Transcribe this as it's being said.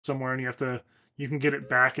somewhere, and you can get it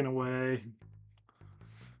back in a way.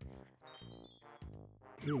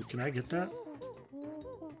 Ooh, can I get that?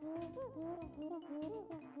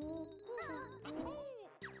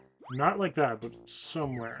 Not like that, but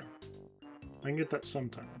somewhere. I can get that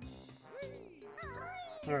sometime.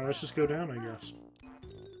 Alright, let's just go down, I guess.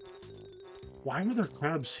 Why were there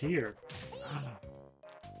crabs here?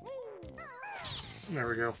 There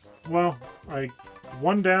we go. Well,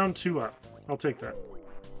 one down, two up. I'll take that.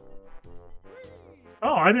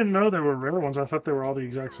 Oh, I didn't know there were rare ones. I thought they were all the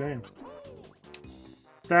exact same.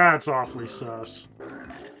 That's awfully sus.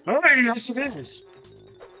 Oh, yes it is!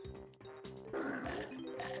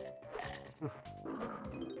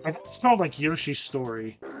 I think it's called, like, Yoshi's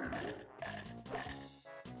Story.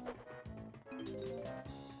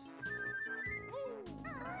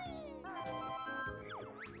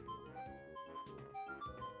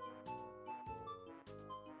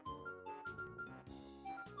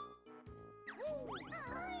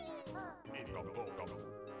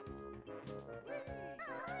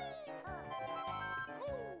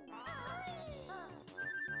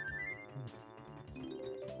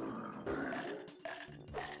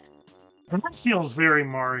 That feels very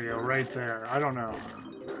Mario right there. I don't know.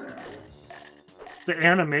 The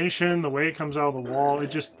animation, the way it comes out of the wall, it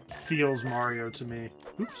just feels Mario to me.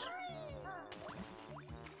 Oops.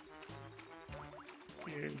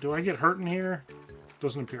 Do I get hurt in here?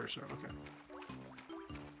 Doesn't appear so. Okay.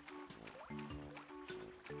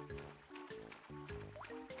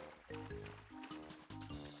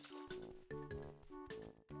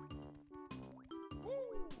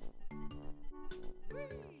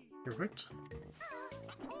 Perfect.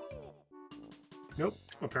 Nope,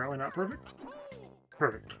 apparently not perfect.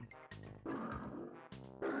 Perfect.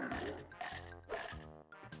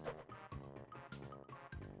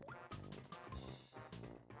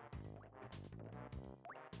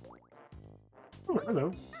 Oh,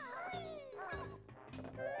 hello.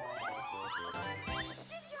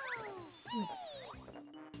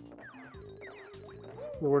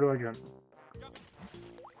 So where do I go?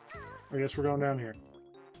 I guess we're going down here.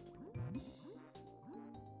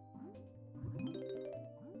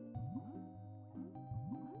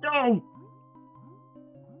 No!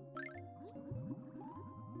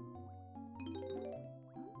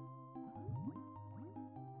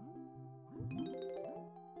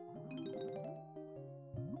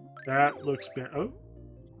 That looks bad. Oh.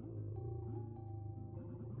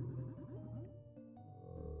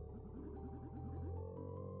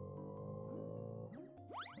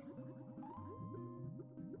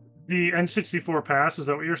 The N64 pass, is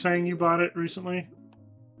that what you're saying you bought it recently?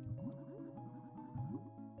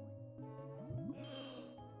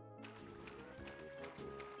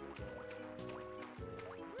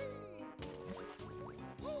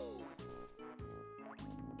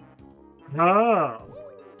 Oh.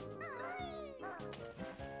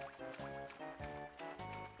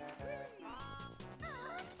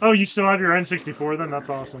 Oh, you still have your N64 then? That's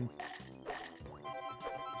awesome.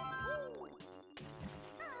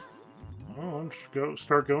 Oh, let's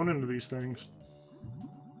start going into these things.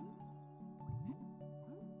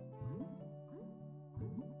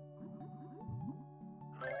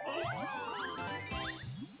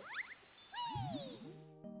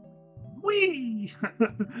 Whee!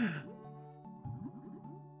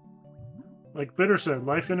 Like Bitter said,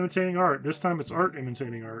 life imitating art. This time it's art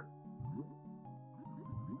imitating art.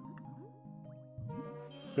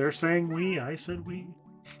 They're saying we, I said we.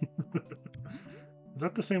 Is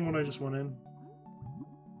that the same one I just went in?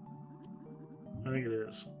 I think it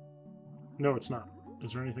is. No, it's not.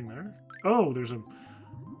 Is there anything there? Oh, there's a...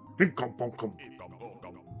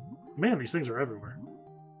 Man, these things are everywhere.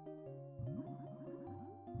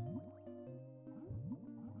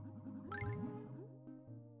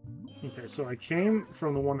 Okay, so I came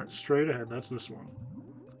from the one that's straight ahead. That's this one.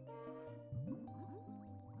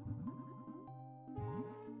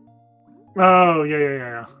 Oh,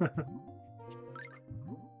 yeah.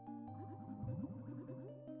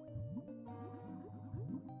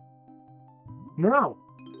 No!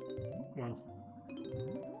 Well,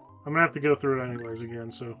 I'm gonna have to go through it anyways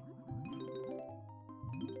again, so...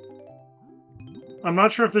 I'm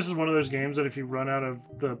not sure if this is one of those games that if you run out of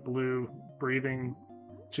the blue breathing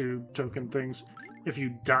tube token things, if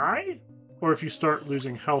you die, or if you start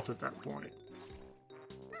losing health at that point.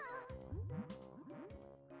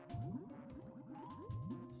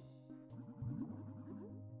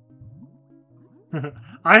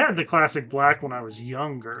 I had the classic black when I was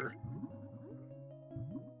younger.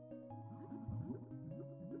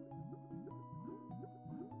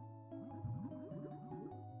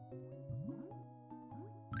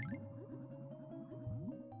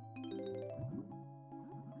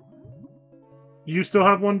 You still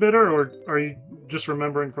have one bitter, or are you just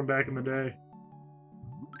remembering from back in the day?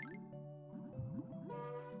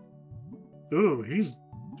 Ooh, he's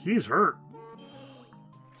hurt.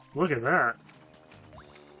 Look at that.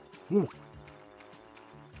 Oof.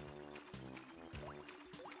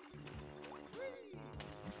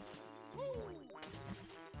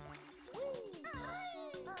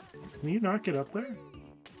 Can you not get up there?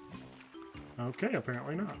 Okay,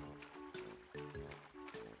 apparently not.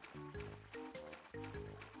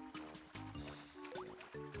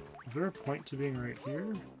 Is there a point to being right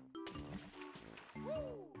here?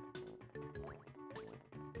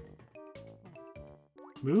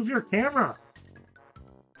 Move your camera!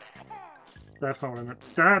 That's not what I meant.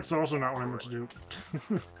 That's also not what I meant to do.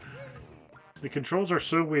 The controls are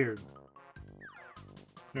so weird.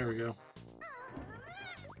 There we go.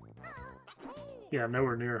 Yeah,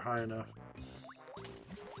 nowhere near high enough.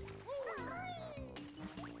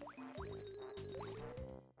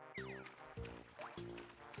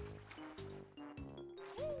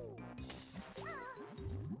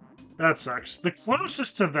 That sucks. The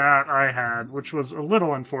closest to that I had, which was a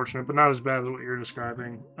little unfortunate, but not as bad as what you're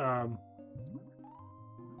describing. I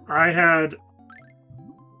had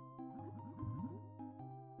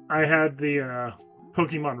the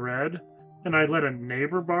Pokemon Red, and I let a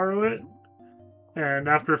neighbor borrow it. And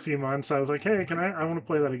after a few months, I was like, "Hey, I want to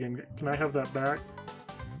play that again. Can I have that back?"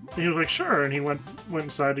 And he was like, "Sure." And he went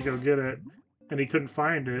inside to go get it, and he couldn't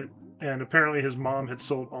find it. And apparently his mom had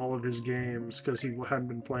sold all of his games because he hadn't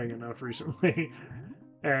been playing enough recently.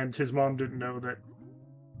 And his mom didn't know that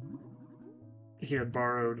he had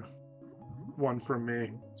borrowed one from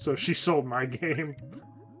me. So she sold my game.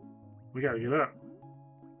 We gotta get up.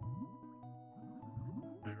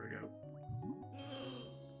 There we go.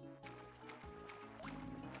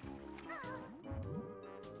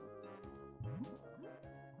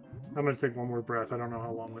 I'm gonna take one more breath. I don't know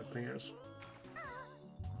how long that thing is.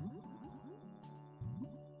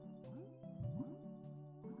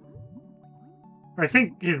 I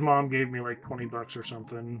think his mom gave me like 20 bucks or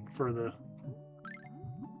something for the...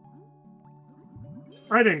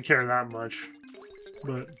 I didn't care that much,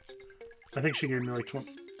 but I think she gave me like 20...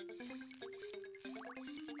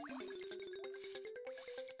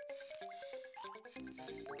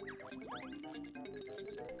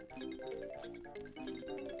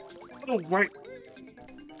 Oh, right.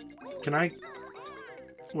 Can I...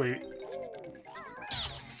 Wait.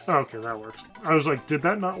 Oh, okay, that works. I was like, did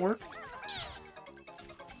that not work?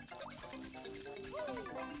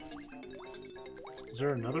 Is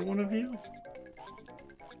there another one of you?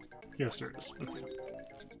 Yes, there is. Okay.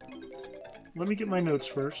 Let me get my notes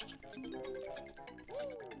first.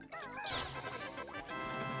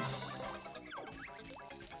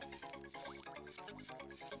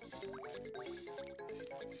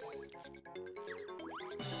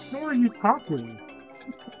 How are you talking?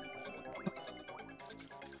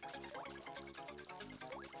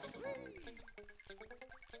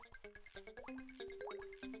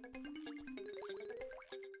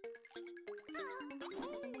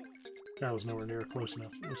 That was nowhere near close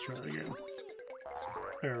enough. Let's try it again.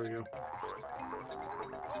 There we go.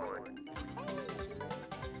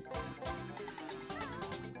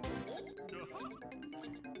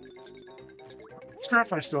 I'm sure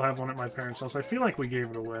if I still have one at my parents' house. I feel like we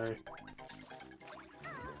gave it away.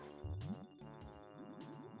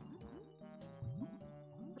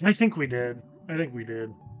 I think we did. I think we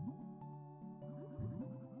did.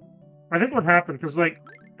 I think what happened, because, like,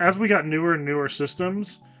 as we got newer and newer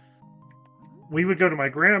systems, we would go to my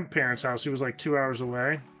grandparents' house, who was like 2 hours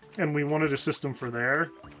away, and we wanted a system for there.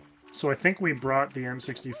 So I think we brought the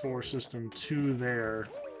N64 system to there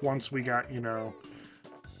once we got, you know,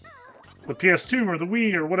 the PS2 or the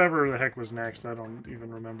Wii or whatever the heck was next. I don't even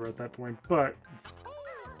remember at that point, but...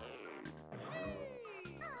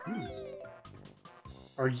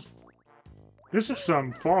 Are you... This is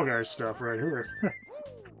some Fall Guys stuff right here.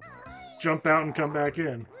 Jump out and come back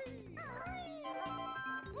in.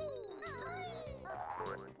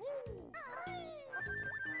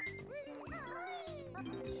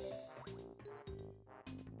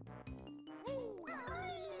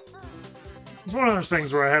 It's one of those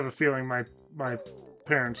things where I have a feeling my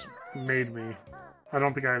parents made me. I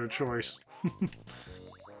don't think I had a choice.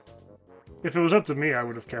 If it was up to me, I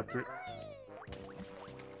would have kept it.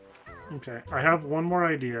 Okay, I have one more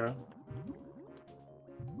idea.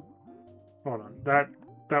 Hold on, that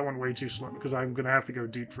went way too slow, because I'm gonna have to go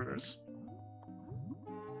deep for this.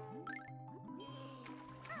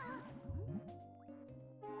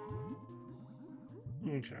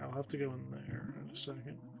 Okay, I'll have to go in there in a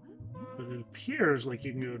second. But it appears like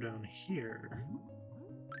you can go down here.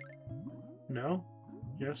 No?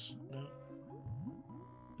 Yes? No?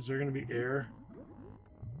 Is there going to be air?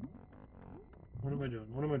 What am I doing?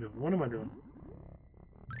 What am I doing? What am I doing?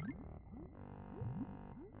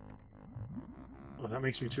 Oh, that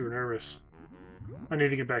makes me too nervous. I need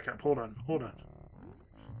to get back up. Hold on. Hold on.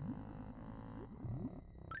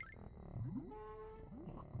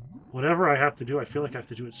 Whatever I have to do, I feel like I have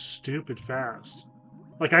to do it stupid fast.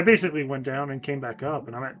 Like, I basically went down and came back up,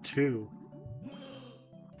 and I'm at 2.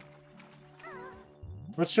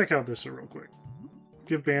 Let's check out this real quick.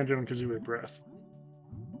 Give Banjo and Kazooie a breath.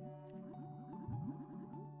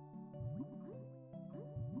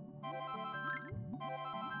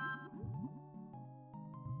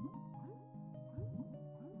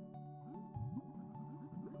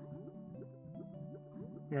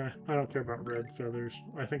 I don't care about red feathers.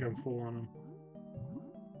 I think I'm full on them.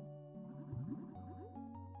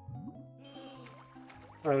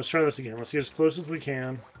 Alright, let's try this again. Let's get as close as we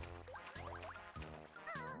can.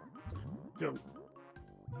 Go.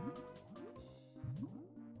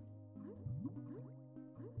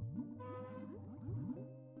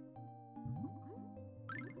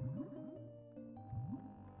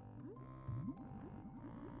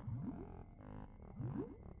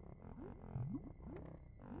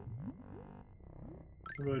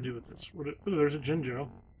 What do I do with this? Ooh, there's a Jinjo.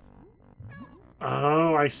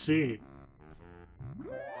 Oh, I see.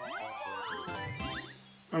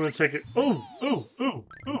 I'm gonna take it. Oh, ooh, ooh,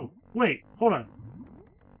 ooh. Wait, hold on.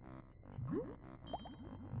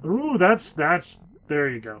 Ooh, that's. There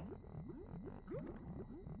you go.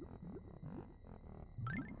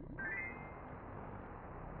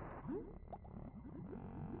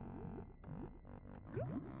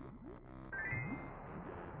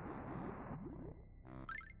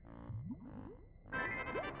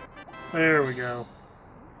 There we go.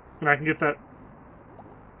 And I can get that.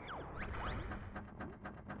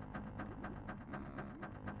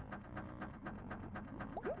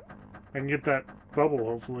 I can get that bubble,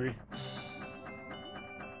 hopefully.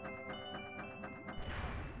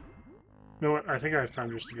 You know what? I think I have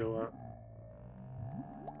time just to go up.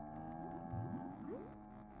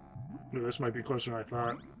 Ooh, this might be closer than I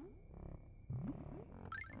thought.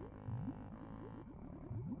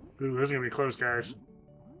 Ooh, this is gonna be close, guys.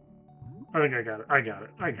 I think I got it. I got it.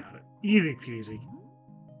 I got it. Easy peasy.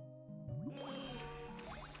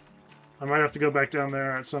 I might have to go back down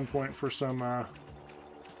there at some point for some,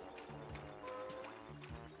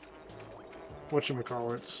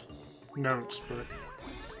 whatchamacallits, notes, but...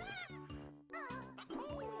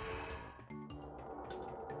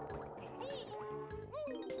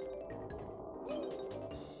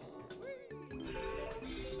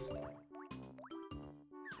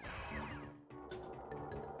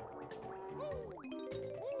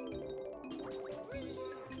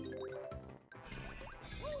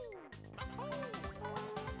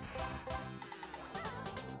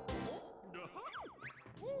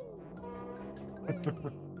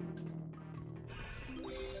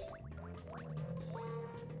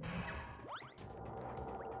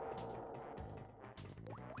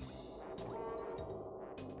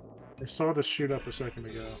 I saw this shoot up a second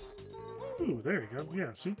ago. Ooh, there you go.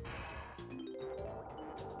 Yeah, see?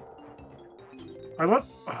 I love...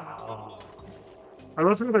 Oh. I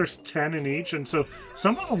love how there's 10 in each, and so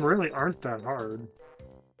some of them really aren't that hard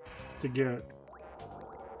to get.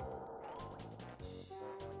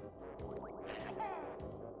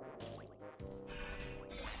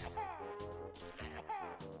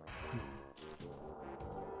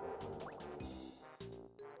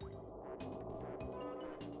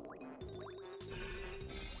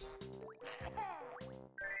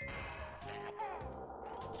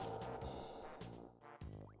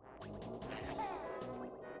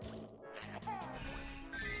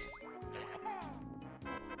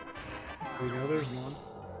 There we go, there's one.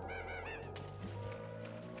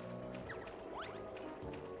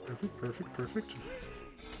 Perfect, perfect, perfect.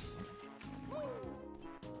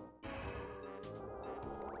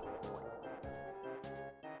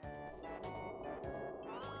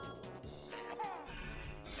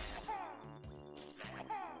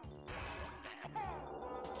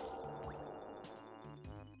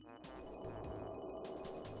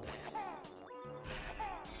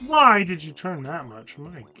 Why did you turn that much?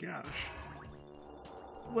 My gosh.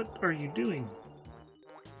 What are you doing?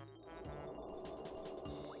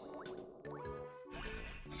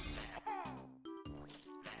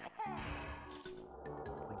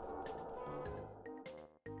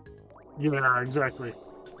 Yeah, exactly.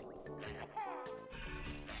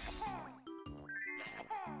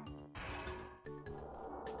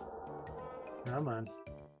 Come on.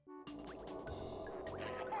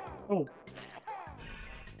 Oh.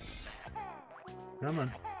 Come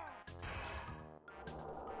on.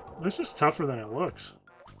 This is tougher than it looks.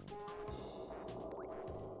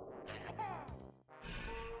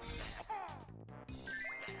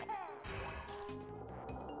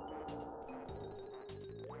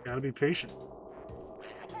 Gotta be patient.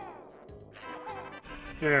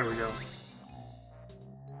 There we go.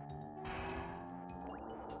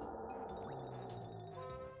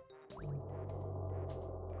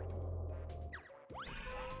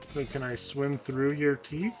 Wait, can I swim through your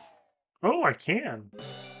teeth? Oh, I can!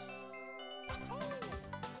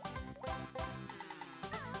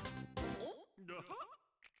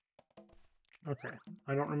 Okay,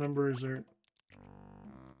 I don't remember, is there...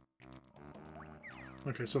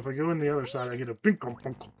 Okay, so if I go in the other side, I get a bink bunk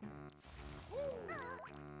bunk.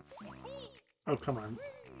 Oh, come on.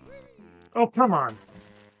 Oh, come on!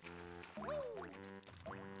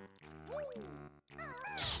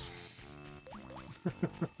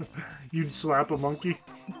 You'd slap a monkey?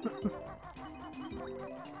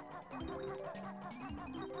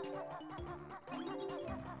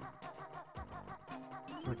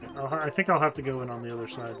 Okay, I think I'll have to go in on the other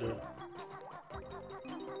side, too.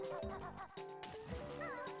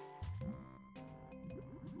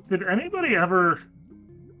 Did anybody ever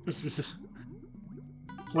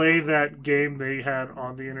play that game they had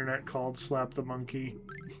on the internet called Slap the Monkey?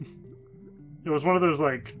 It was one of those,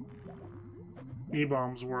 like,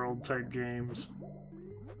 E-Bombs World type games.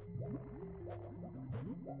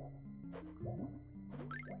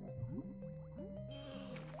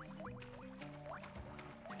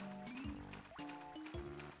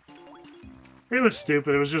 It was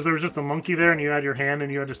stupid. It was just, there was just a monkey there, and you had your hand,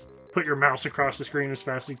 and you had to put your mouse across the screen as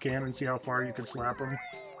fast as you can and see how far you could slap him.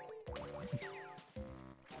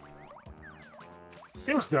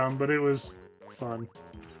 It was dumb, but it was fun.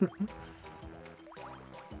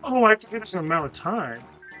 Oh, I have to give this an amount of time.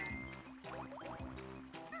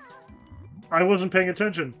 I wasn't paying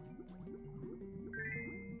attention.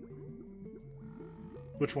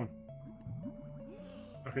 Which one?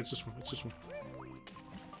 Okay, it's this one. It's this one.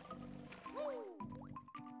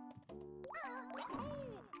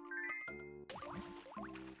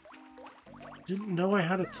 Didn't know I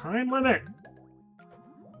had a time limit.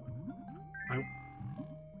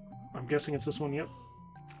 I'm guessing it's this one, yep.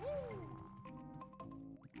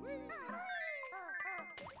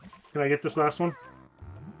 Can I get this last one?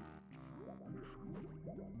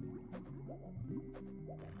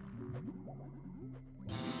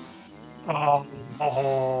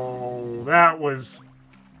 Oh, that was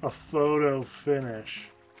a photo finish.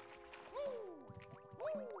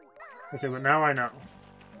 Okay, but now I know.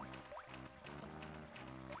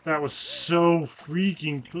 That was so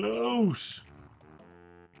freaking close.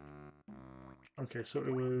 Okay, so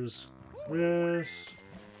it was this,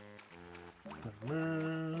 and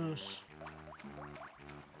this.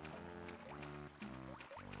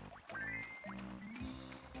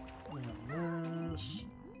 And this.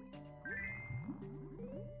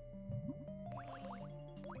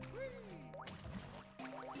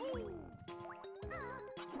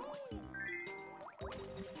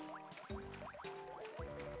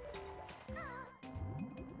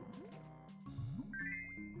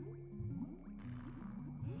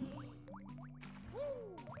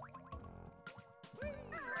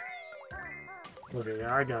 Okay,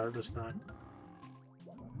 yeah, I got it this time.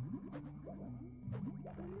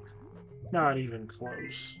 Not even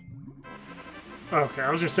close. Okay,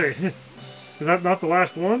 I was just saying, is that not the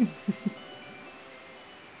last one?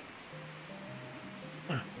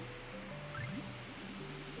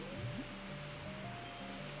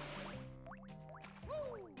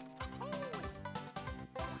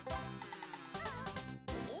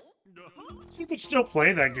 You could still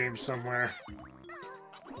play that game somewhere.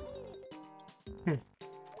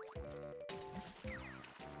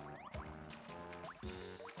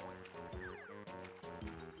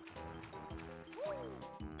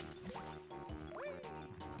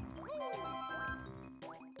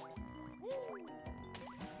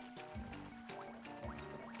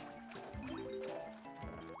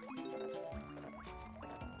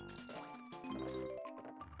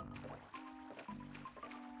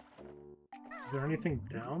 Is there anything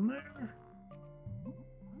down there?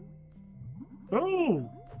 Oh!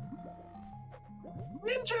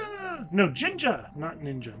 Ninja! No, Jinja! Not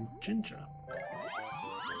Ninja. Jinja.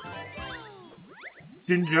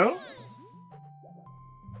 Jinjo?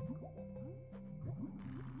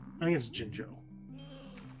 I think it's Jinjo.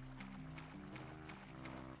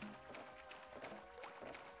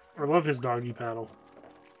 I love his doggy paddle.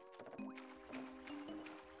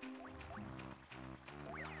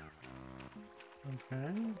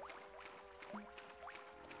 Okay.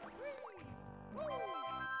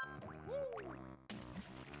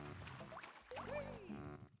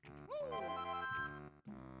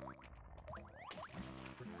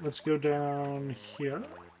 Let's go down here.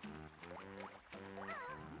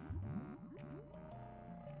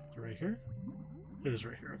 Is it right here? It is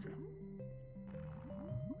right here, okay.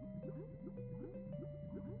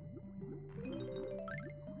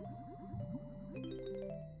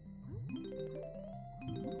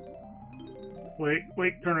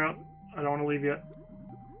 Wait, turn around. I don't want to leave yet.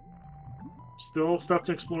 Still stuff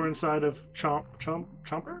to explore inside of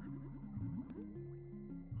Chomper?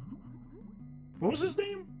 What was his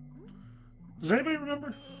name? Does anybody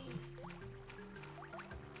remember?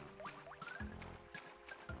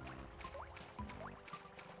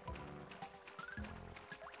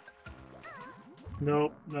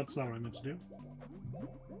 Nope, that's not what I meant to do.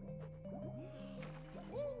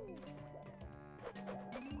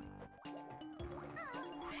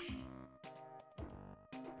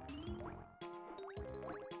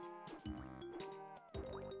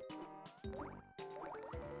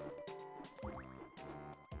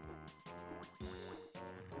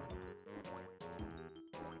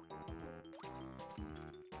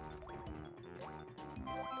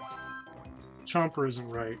 Chomper isn't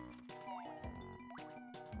right.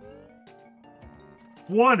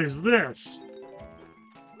 What is this?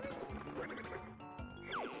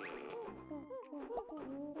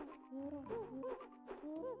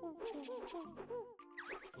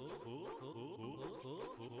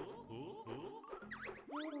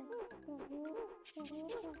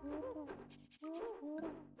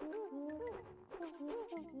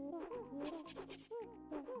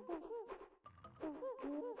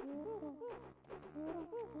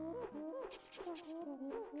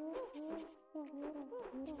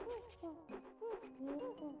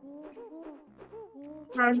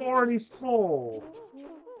 I'm already full.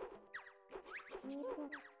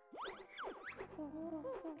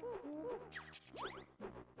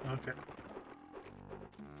 Okay.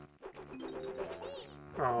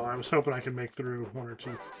 Oh, I was hoping I could make through one or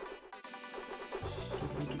two.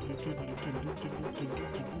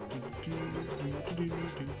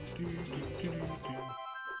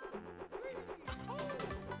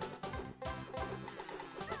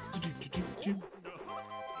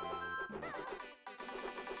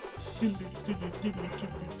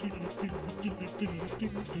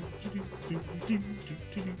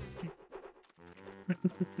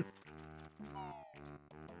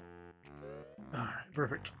 Alright,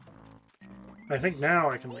 perfect. I think now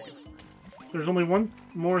I can leave. There's only one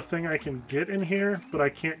more thing I can get in here, but I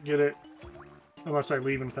can't get it unless I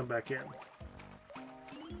leave and come back in.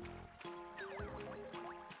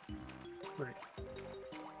 Wait.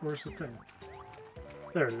 Where's the thing?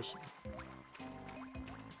 There it is.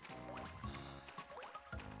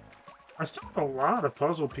 I still have a lot of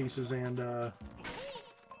puzzle pieces and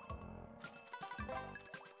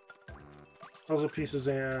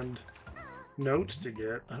notes to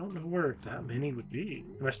get. I don't know where that many would be.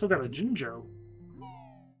 And I still got a Jinjo.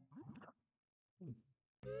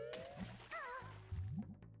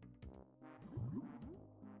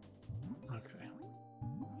 Okay.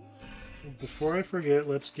 Before I forget,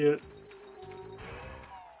 let's get...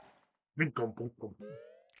 There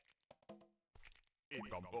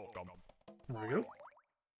we go.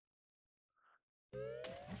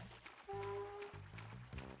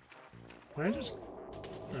 Can I just...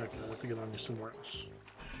 Okay, I have to get on you somewhere else.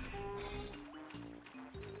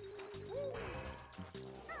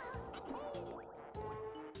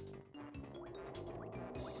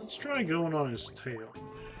 Let's try going on his tail.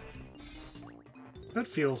 That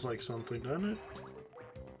feels like something, doesn't it?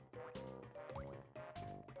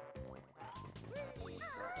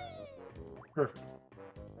 Perfect.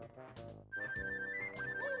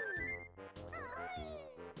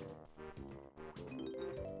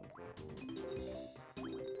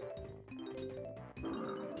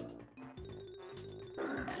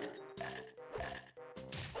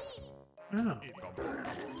 Oh,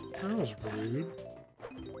 that was rude.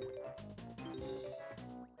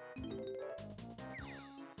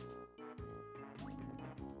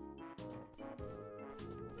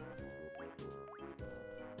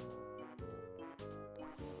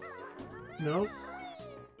 Nope.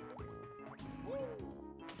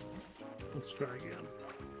 Let's try again.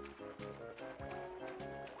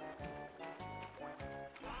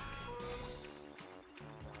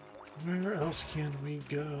 Where else can we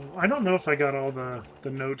go? I don't know if I got all the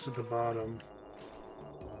notes at the bottom.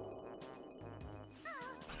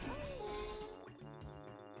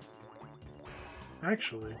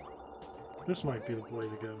 Actually, this might be the way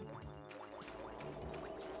to go.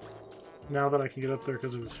 Now that I can get up there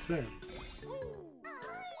because of his fin.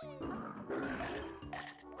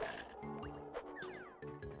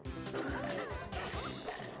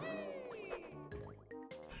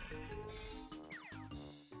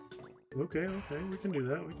 Okay, okay, we can do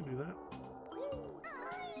that, we can do that.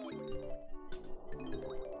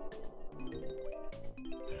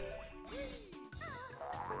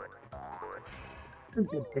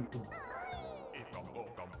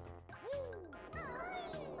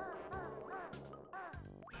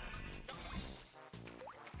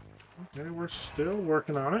 Okay, we're still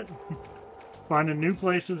working on it. Finding new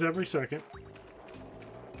places every second.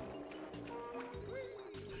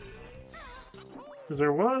 Because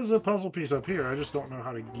there was a puzzle piece up here, I just don't know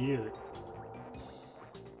how to get it.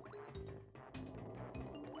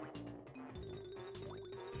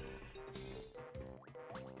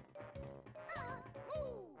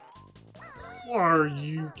 Are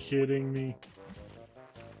you kidding me?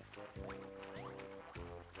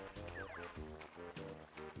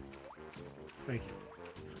 Thank you.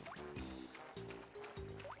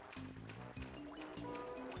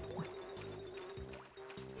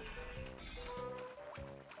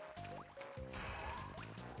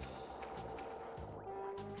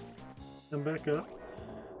 And back up.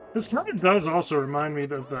 This kind of does also remind me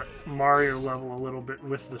of the Mario level a little bit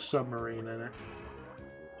with the submarine in it.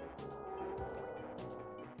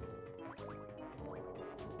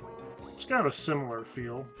 It's got a similar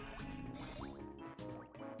feel.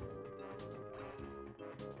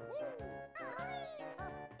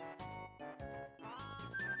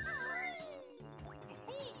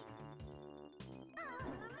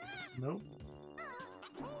 Nope.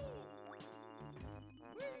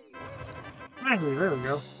 Hey, there we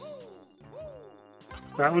go.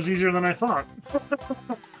 That was easier than I thought.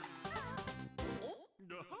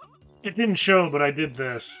 It didn't show, but I did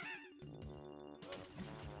this.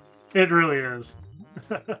 It really is.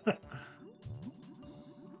 Okay,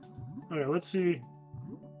 let's see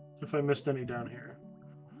if I missed any down here.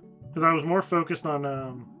 Because I was more focused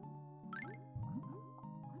on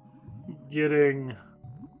getting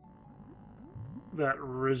that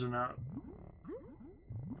risen up.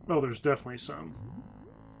 Oh, there's definitely some.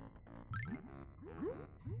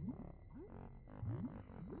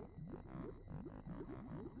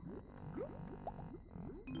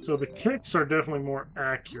 So the kicks are definitely more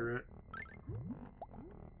accurate.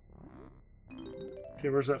 Okay,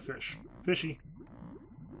 where's that fish? Fishy.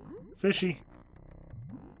 Fishy.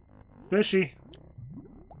 Fishy.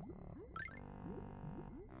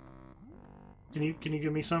 Can you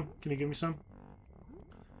give me some? Can you give me some?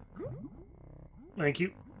 Thank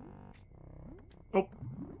you. Oh.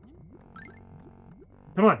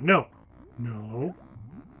 Come on, no. No.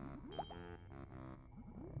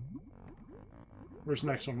 Where's the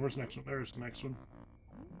next one? Where's the next one? There's the next one.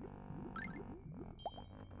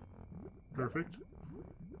 Perfect.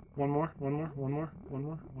 One more, one more, one more, one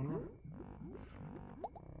more, one more.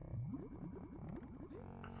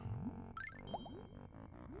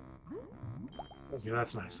 Okay,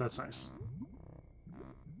 that's nice, that's nice.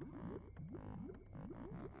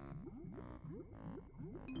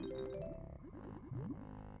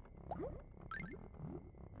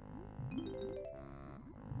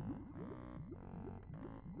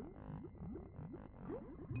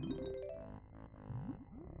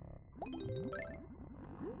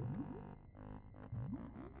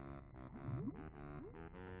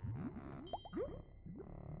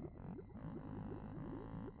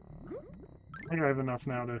 I think I have enough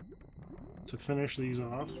now to finish these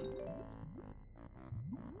off.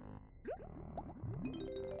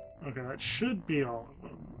 Okay, that should be all of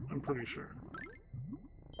them. I'm pretty sure.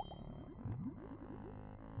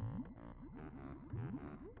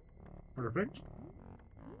 Perfect.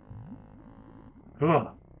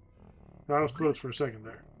 Oh, that was close for a second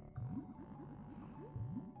there.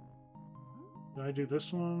 Did I do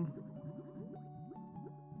this one?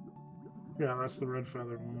 Yeah, that's the red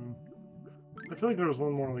feather one. I feel like there was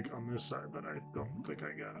one more like on this side, but I don't think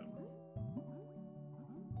I got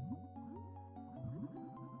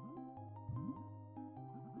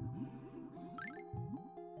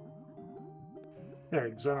it.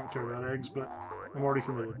 Eggs. I don't care about eggs, but I'm already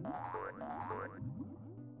committed.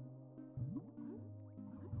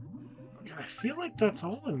 Okay, I feel like that's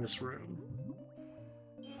all in this room.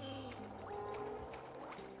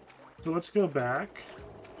 So let's go back.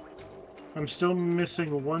 I'm still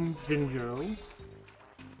missing one Jinjo.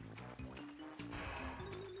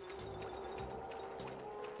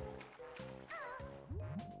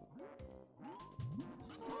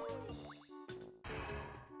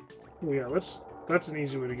 Oh yeah, that's an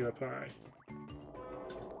easy way to get up high.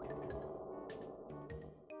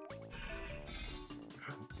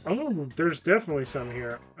 Oh, there's definitely some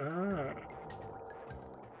here. Ah.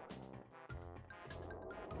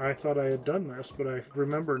 I thought I had done this, but I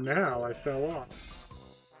remember now I fell off.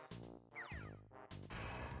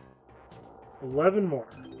 11 more.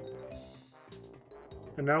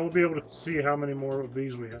 And now we'll be able to see how many more of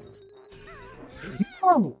these we have.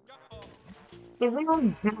 No! The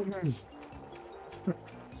wrong button!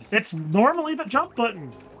 It's normally the jump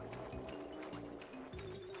button!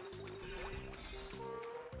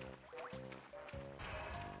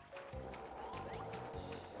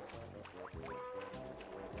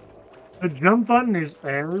 The jump button is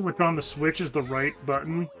A, which on the Switch is the right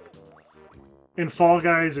button. In Fall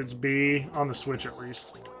Guys, it's B, on the Switch at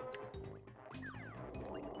least.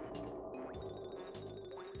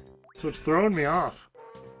 So it's throwing me off.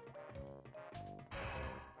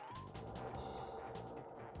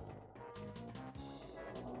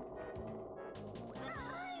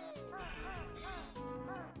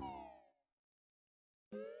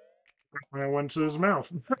 I went to his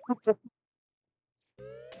mouth.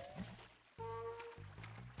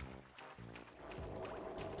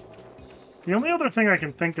 The only other thing I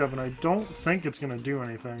can think of, and I don't think it's going to do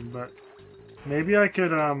anything, but maybe I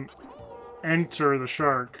could enter the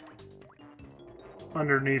shark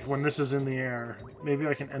underneath when this is in the air. Maybe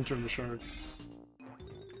I can enter the shark.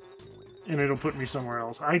 And it'll put me somewhere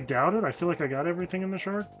else. I doubt it. I feel like I got everything in the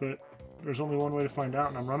shark, but there's only one way to find out,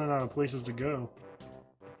 and I'm running out of places to go.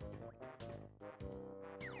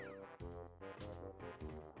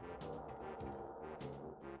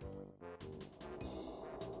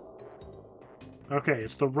 Okay,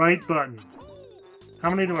 it's the right button. How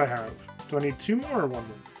many do I have? Do I need 2 more or 1 more?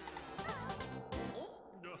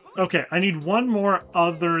 Okay, I need 1 more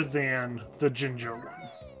other than the Jinjo one.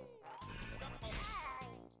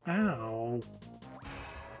 Ow.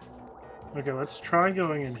 Okay, let's try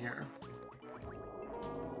going in here.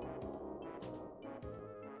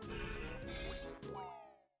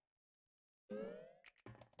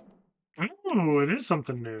 Ooh, it is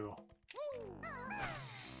something new.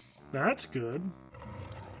 That's good.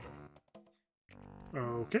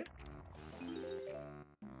 Okay.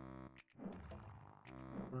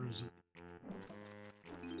 Where is it?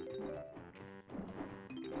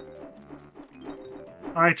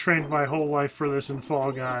 I trained my whole life for this in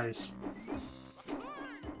Fall Guys.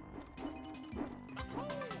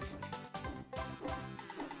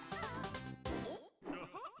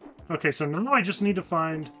 Okay, so now I just need to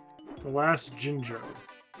find the last Jinjo.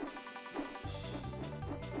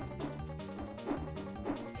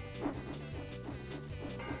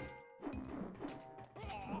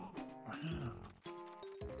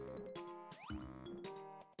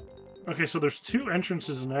 Okay, so there's 2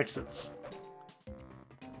 entrances and exits.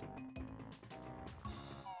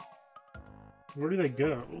 Where do they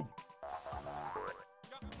go?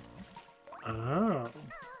 Oh.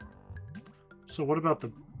 So what about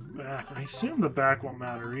the back? I assume the back won't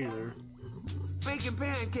matter either. Baking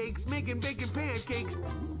pancakes, making bacon pancakes.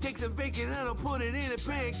 Take some bacon and I'll put it in a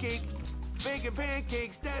pancake. Bacon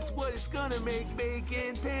pancakes, that's what it's gonna make.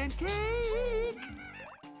 Bacon pancake.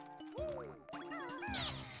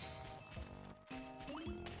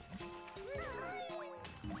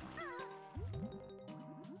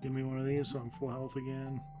 Give me one of these so I'm full health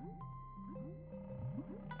again.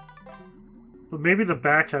 But maybe the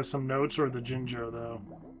back has some notes or the Jinjo, though.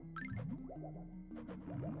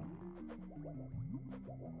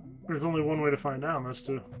 There's only one way to find out, and that's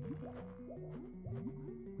to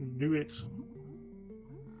do it.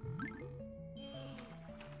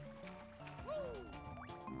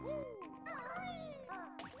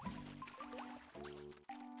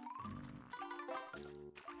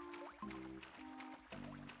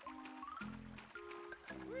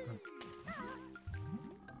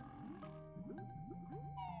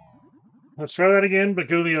 Let's try that again, but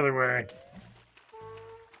go the other way.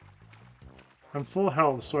 I'm full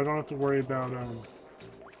health, so I don't have to worry about,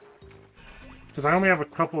 because I only have a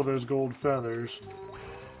couple of those gold feathers.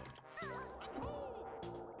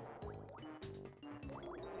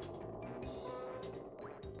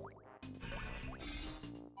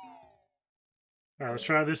 Alright, let's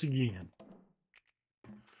try this again.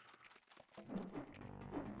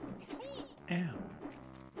 Ow.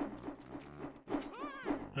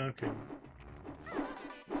 Okay.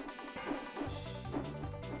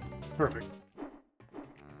 Perfect.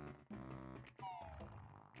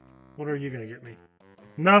 What are you gonna get me?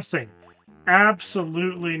 Nothing.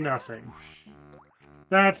 Absolutely nothing.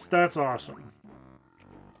 That's awesome.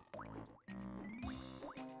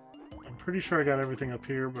 I'm pretty sure I got everything up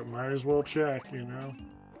here, but might as well check, you know?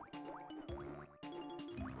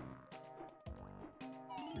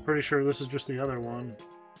 I'm pretty sure this is just the other one.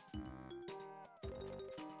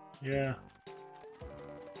 Yeah.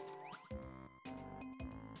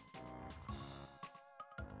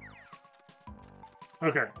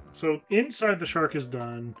 Okay, so inside the shark is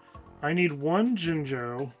done. I need 1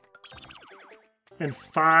 Jinjo and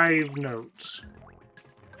 5 notes.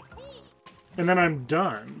 And then I'm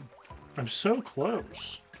done. I'm so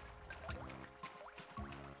close.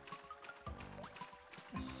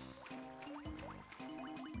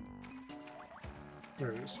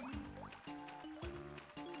 There it is.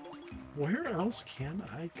 Where else can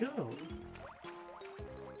I go?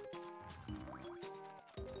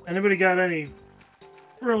 Anybody got any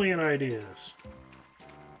brilliant ideas?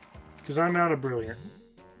 Because I'm out of brilliant.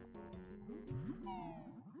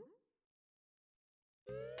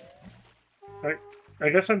 I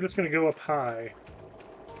guess I'm just going to go up high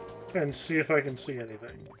and see if I can see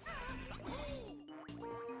anything.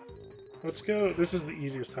 Let's go. This is the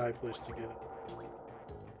easiest high place to get.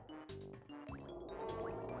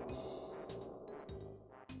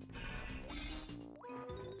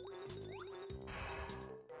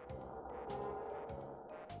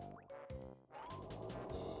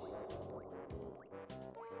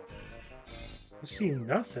 I see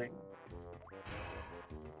nothing.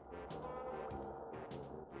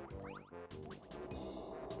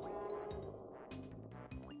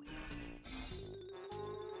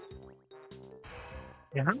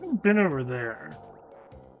 Yeah, I haven't been over there.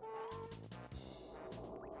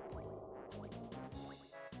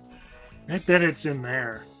 I bet it's in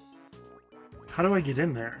there. How do I get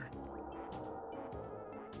in there?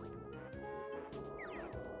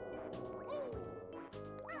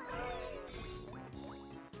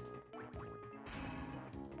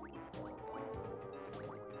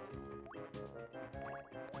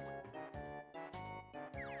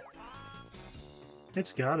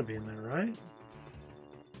 It's gotta be in there, right?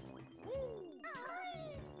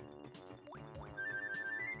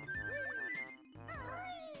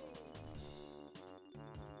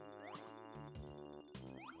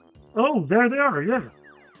 Oh, there they are, yeah.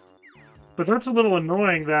 But that's a little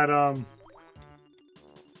annoying that,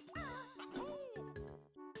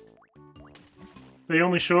 they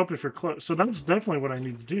only show up if you're close. So that's definitely what I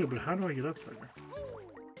need to do, but how do I get up there?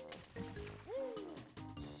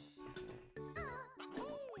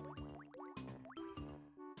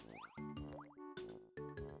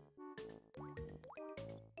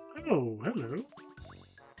 Oh, hello.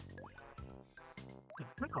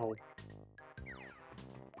 Ow.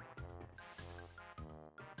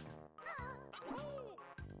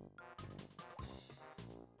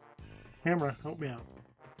 Camera, help me out.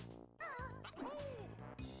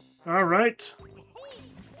 All right.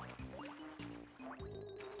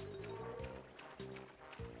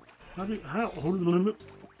 How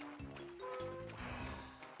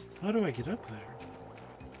do I get up there?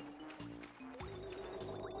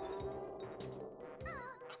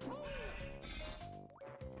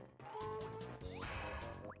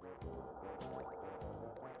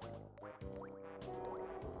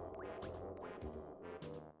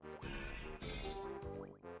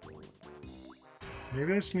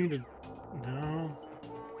 Maybe I just need to... No.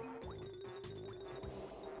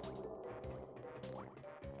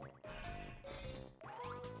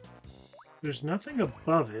 There's nothing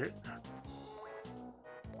above it.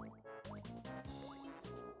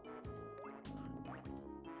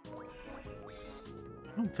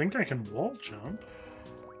 I don't think I can wall jump.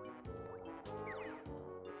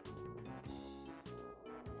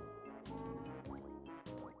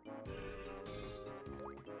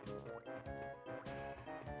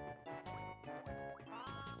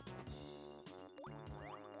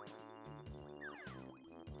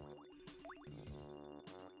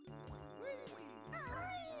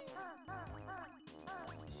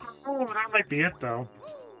 Oh, that might be it, though.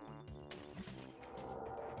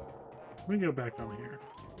 Let me go back on here.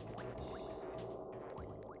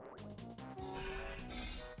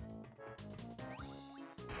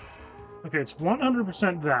 Okay, it's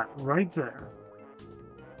 100% that, right there.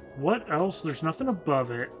 What else? There's nothing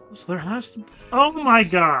above it. So there has to... Oh my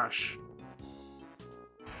gosh!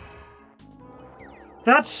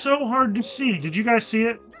 That's so hard to see. Did you guys see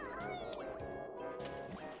it?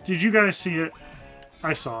 Did you guys see it?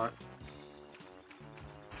 I saw it.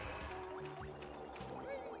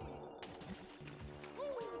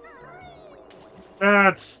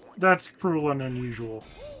 That's cruel and unusual.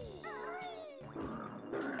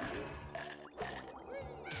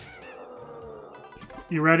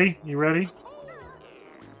 You ready? You ready?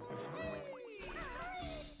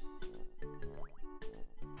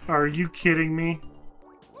 Are you kidding me?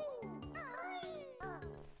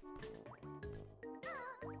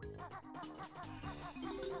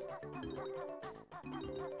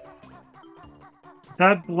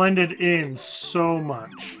 That blended in so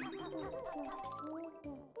much.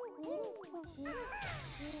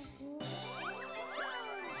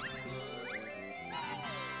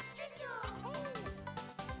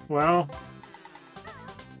 Well,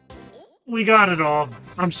 we got it all.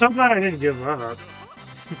 I'm so glad I didn't give up.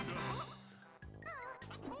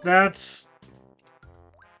 That's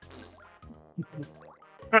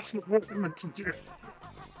not what I meant to do.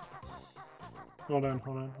 Hold on.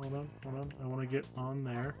 I want to get on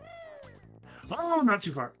there. Oh, not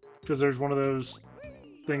too far. Because there's one of those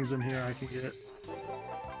things in here I can get.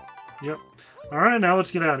 Yep. Alright, now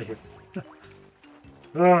let's get out of here.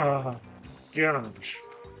 Ah, gosh.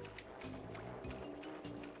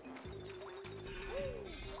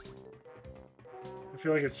 I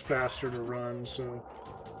feel like it's faster to run, so...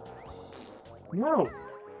 Whoa!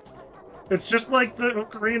 It's just like the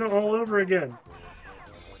ocarina all over again.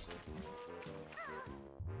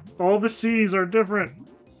 All the C's are different.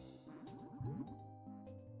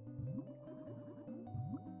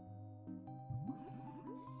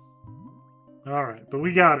 Alright, but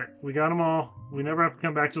we got it. We got them all. We never have to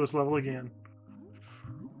come back to this level again.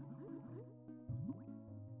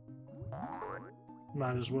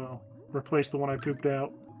 Might as well. Replace the one I pooped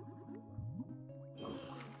out.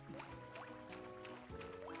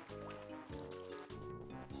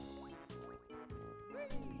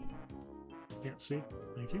 Can't see.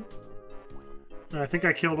 Thank you. And I think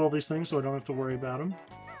I killed all these things, so I don't have to worry about them.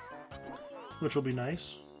 Which will be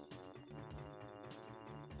nice.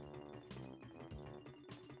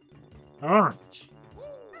 Alright.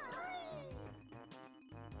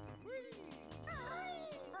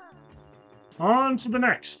 On to the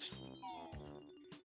next.